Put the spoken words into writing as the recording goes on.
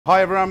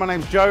Hi everyone, my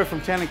name's Joe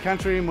from Town &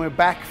 Country and we're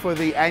back for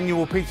the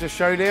annual Pizza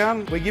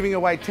Showdown. We're giving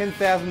away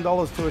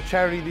 $10,000 to a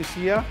charity this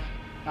year.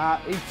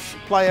 Each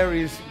player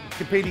is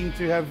competing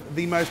to have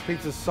the most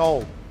pizzas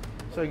sold.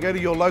 So go to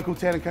your local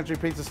Town & Country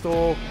pizza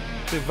store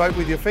to vote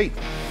with your feet.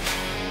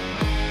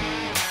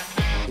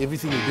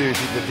 Everything you do,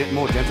 the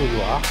more gentle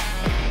you are,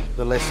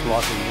 the less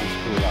likely you're going to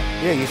screw it up.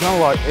 Yeah, you kind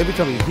of like, every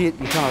time you hit,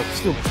 you're kind of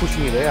still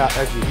pushing it out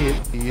as you hit.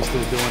 You're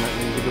still doing it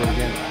and then you do it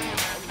again.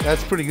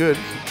 That's pretty good.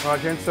 All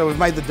right, gents, so we've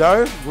made the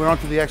dough. We're on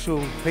to the actual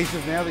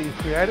pizzas now that you've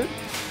created.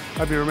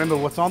 Hope you remember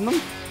what's on them.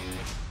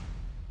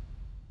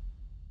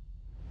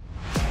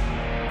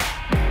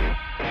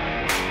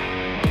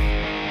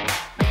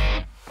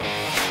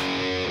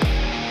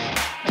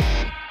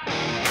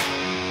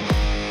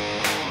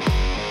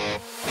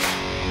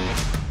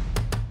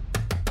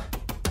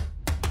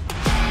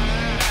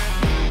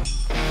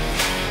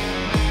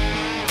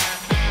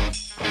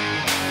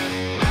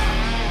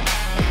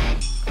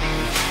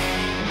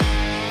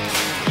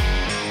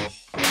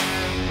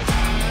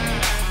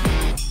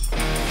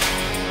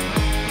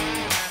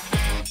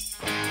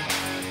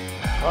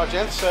 All right,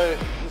 gents, so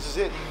this is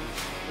it.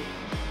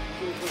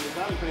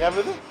 Pretty happy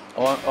with it?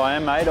 I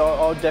am, mate.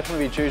 I'll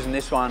definitely be choosing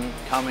this one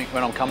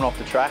when I'm coming off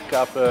the track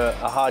after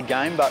a hard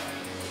game, but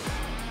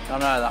I don't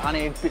know, the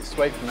honey is a bit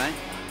sweet for me.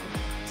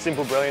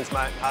 Simple brilliance,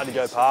 mate. Hard to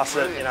go past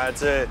it. You know,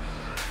 it's an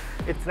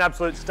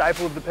absolute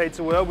staple of the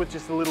pizza world with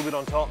just a little bit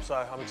on top, so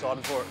I'm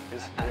excited for it.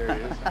 There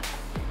it is.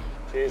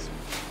 Cheers.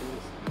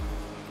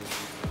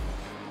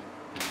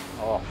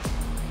 Oh.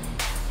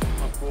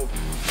 That's good.